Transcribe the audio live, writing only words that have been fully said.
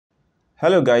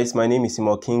Hello guys, my name is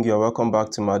King. You're welcome back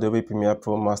to my Adobe Premiere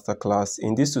Pro Masterclass.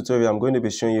 In this tutorial, I'm going to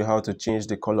be showing you how to change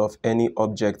the color of any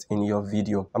object in your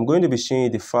video. I'm going to be showing you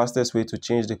the fastest way to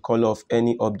change the color of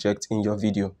any object in your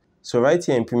video. So right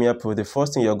here in Premiere Pro, the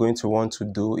first thing you're going to want to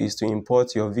do is to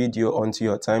import your video onto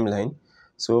your timeline.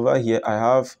 So over here, I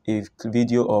have a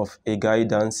video of a guy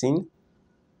dancing.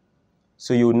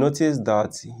 So you'll notice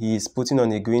that he's putting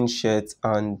on a green shirt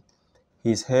and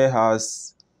his hair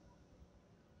has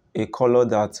a color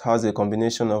that has a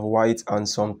combination of white and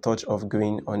some touch of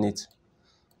green on it.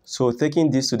 So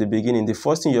taking this to the beginning, the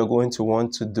first thing you're going to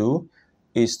want to do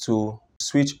is to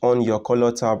switch on your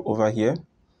color tab over here,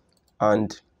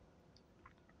 and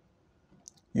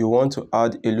you want to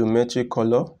add a lumetri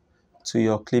color to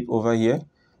your clip over here.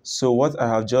 So what I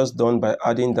have just done by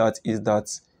adding that is that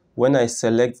when I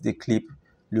select the clip,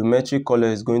 lumetri color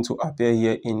is going to appear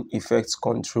here in effects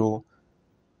control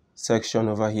section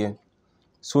over here.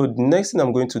 So the next thing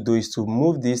I'm going to do is to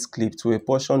move this clip to a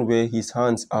portion where his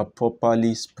hands are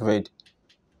properly spread.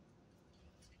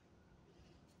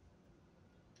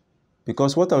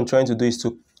 Because what I'm trying to do is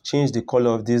to change the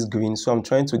color of this green. So I'm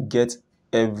trying to get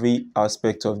every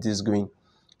aspect of this green.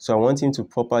 So I want him to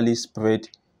properly spread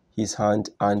his hand,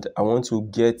 and I want to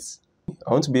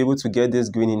be able to get this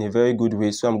green in a very good way.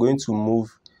 So I'm going to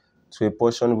move to a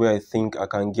portion where I think I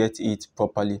can get it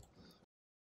properly.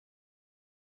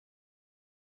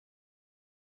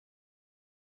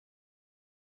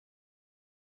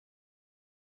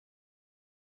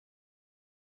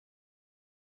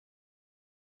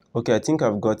 Okay, I think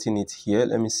I've gotten it here.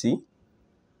 Let me see.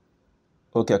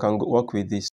 Okay, I can work with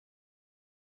this.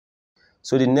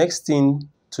 So the next thing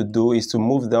to do is to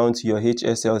move down to your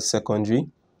HSL Secondary,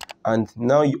 and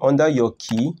now under your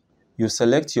key, you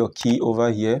select your key over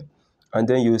here, and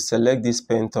then you select this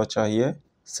pen toucher here,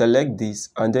 select this,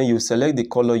 and then you select the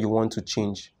color you want to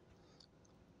change.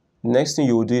 Next thing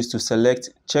you will do is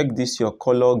to check this your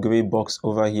color gray box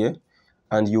over here,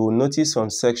 and you will notice some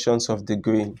sections of the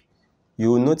green.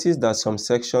 You will notice that some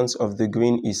sections of the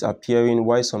green is appearing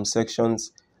while some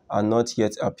sections are not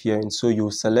yet appearing. So you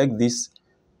select this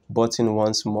button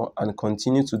once more and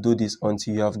continue to do this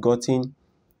until you have gotten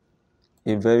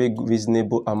a very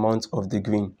reasonable amount of the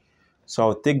green. So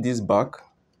I'll take this back,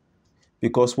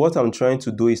 because what I'm trying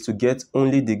to do is to get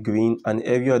only the green and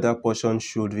every other portion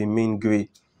should remain gray.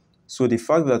 So the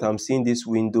fact that I'm seeing these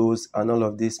windows and all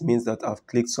of this means that I've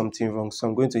clicked something wrong. So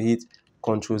I'm going to hit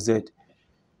Ctrl Z.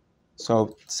 So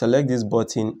I'll select this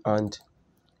button and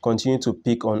continue to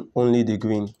pick on only the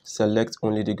green. Select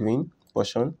only the green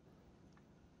portion.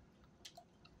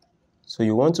 So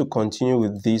you want to continue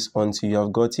with this until you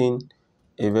have gotten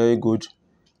a very good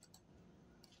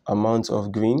amount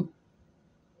of green.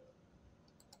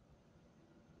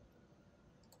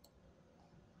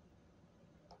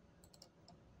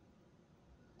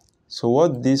 So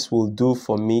what this will do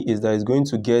for me is that it's going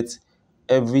to get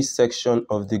every section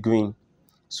of the green.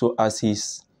 So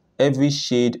every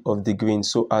shade of the green.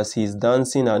 So as he's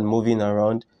dancing and moving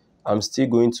around, I'm still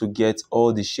going to get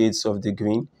all the shades of the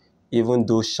green, even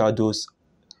though shadows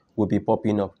will be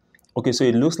popping up. Okay, so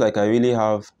it looks like I really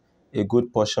have a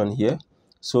good portion here.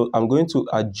 So I'm going to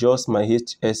adjust my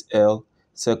HSL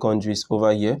secondaries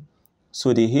over here.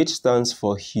 So the H stands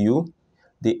for hue,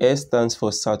 the S stands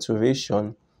for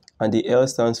saturation, and the L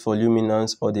stands for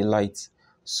luminance or the light.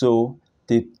 So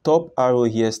the top arrow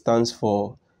here stands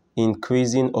for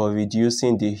increasing or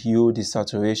reducing the hue, the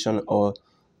saturation, or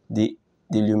the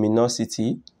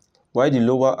luminosity. While the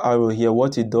lower arrow here,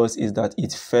 what it does is that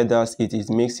it feathers it, it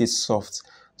makes it soft.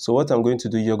 So what I'm going to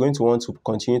do, you're going to want to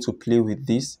continue to play with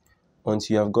this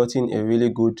until you have gotten a really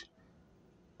good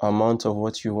amount of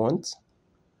what you want.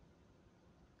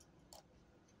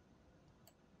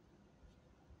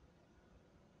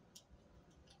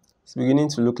 It's beginning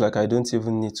to look like I don't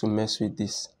even need to mess with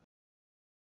this.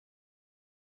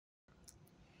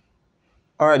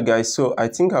 Alright guys, so I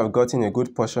think I've gotten a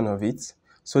good portion of it.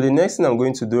 So the next thing I'm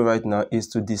going to do right now is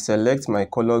to deselect my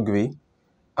color gray,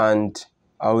 and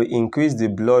I will increase the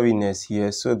blurriness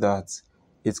here so that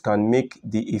it can make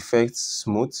the effect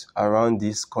smooth around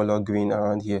this color green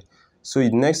around here. So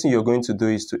the next thing you're going to do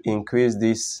is to increase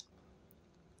this,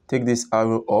 take this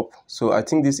arrow up. So I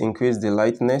think this increases the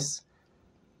lightness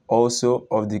also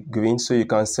of the green. So you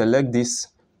can select this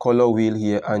color wheel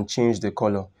here and change the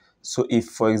color. So if,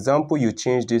 for example, you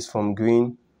change this from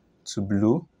green to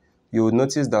blue, you will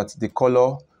notice that the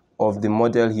color of the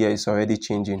model here is already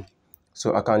changing.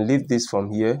 So I can leave this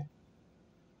from here,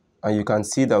 and you can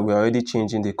see that we're already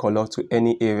changing the color to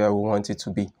any area we want it to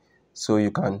be. So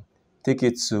you can take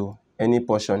it to any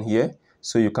portion here.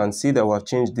 So you can see that we've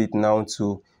changed it now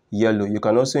to yellow. You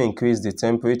can also increase the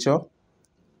temperature,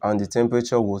 and the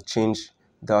temperature will change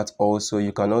that also.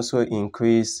 You can also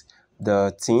increase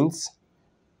the tint,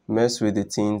 mess with the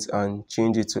tint and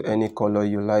change it to any color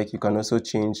you like. You can also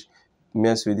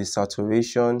mess with the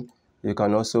saturation. You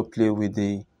can also play with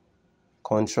the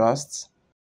contrast.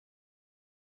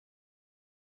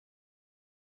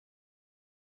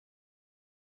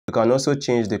 You can also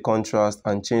change the contrast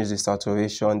and change the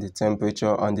saturation, the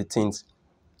temperature and the tint.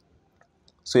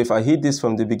 So if I hit this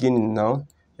from the beginning now,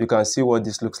 you can see what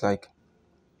this looks like.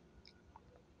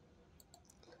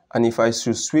 And if I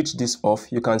should switch this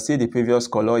off, you can see the previous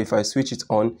color. If I switch it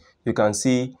on, you can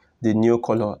see the new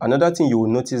color. Another thing you will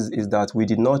notice is that we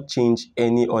did not change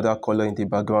any other color in the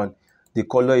background. The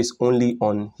color is only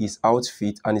on his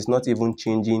outfit, and it's not even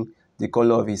changing the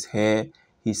color of his hair,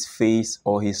 his face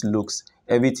or his looks.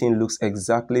 Everything looks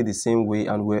exactly the same way,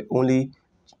 and we only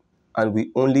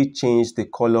changed the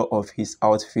color of his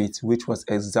outfit, which was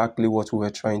exactly what we were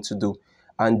trying to do.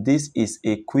 And this is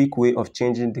a quick way of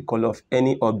changing the color of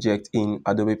any object in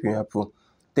Adobe Premiere Pro.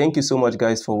 Thank you so much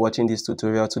guys for watching this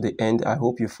tutorial to the end. I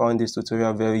hope you found this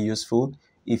tutorial very useful.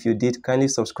 If you did, kindly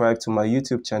subscribe to my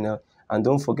YouTube channel and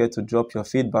don't forget to drop your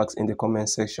feedbacks in the comment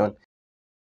section.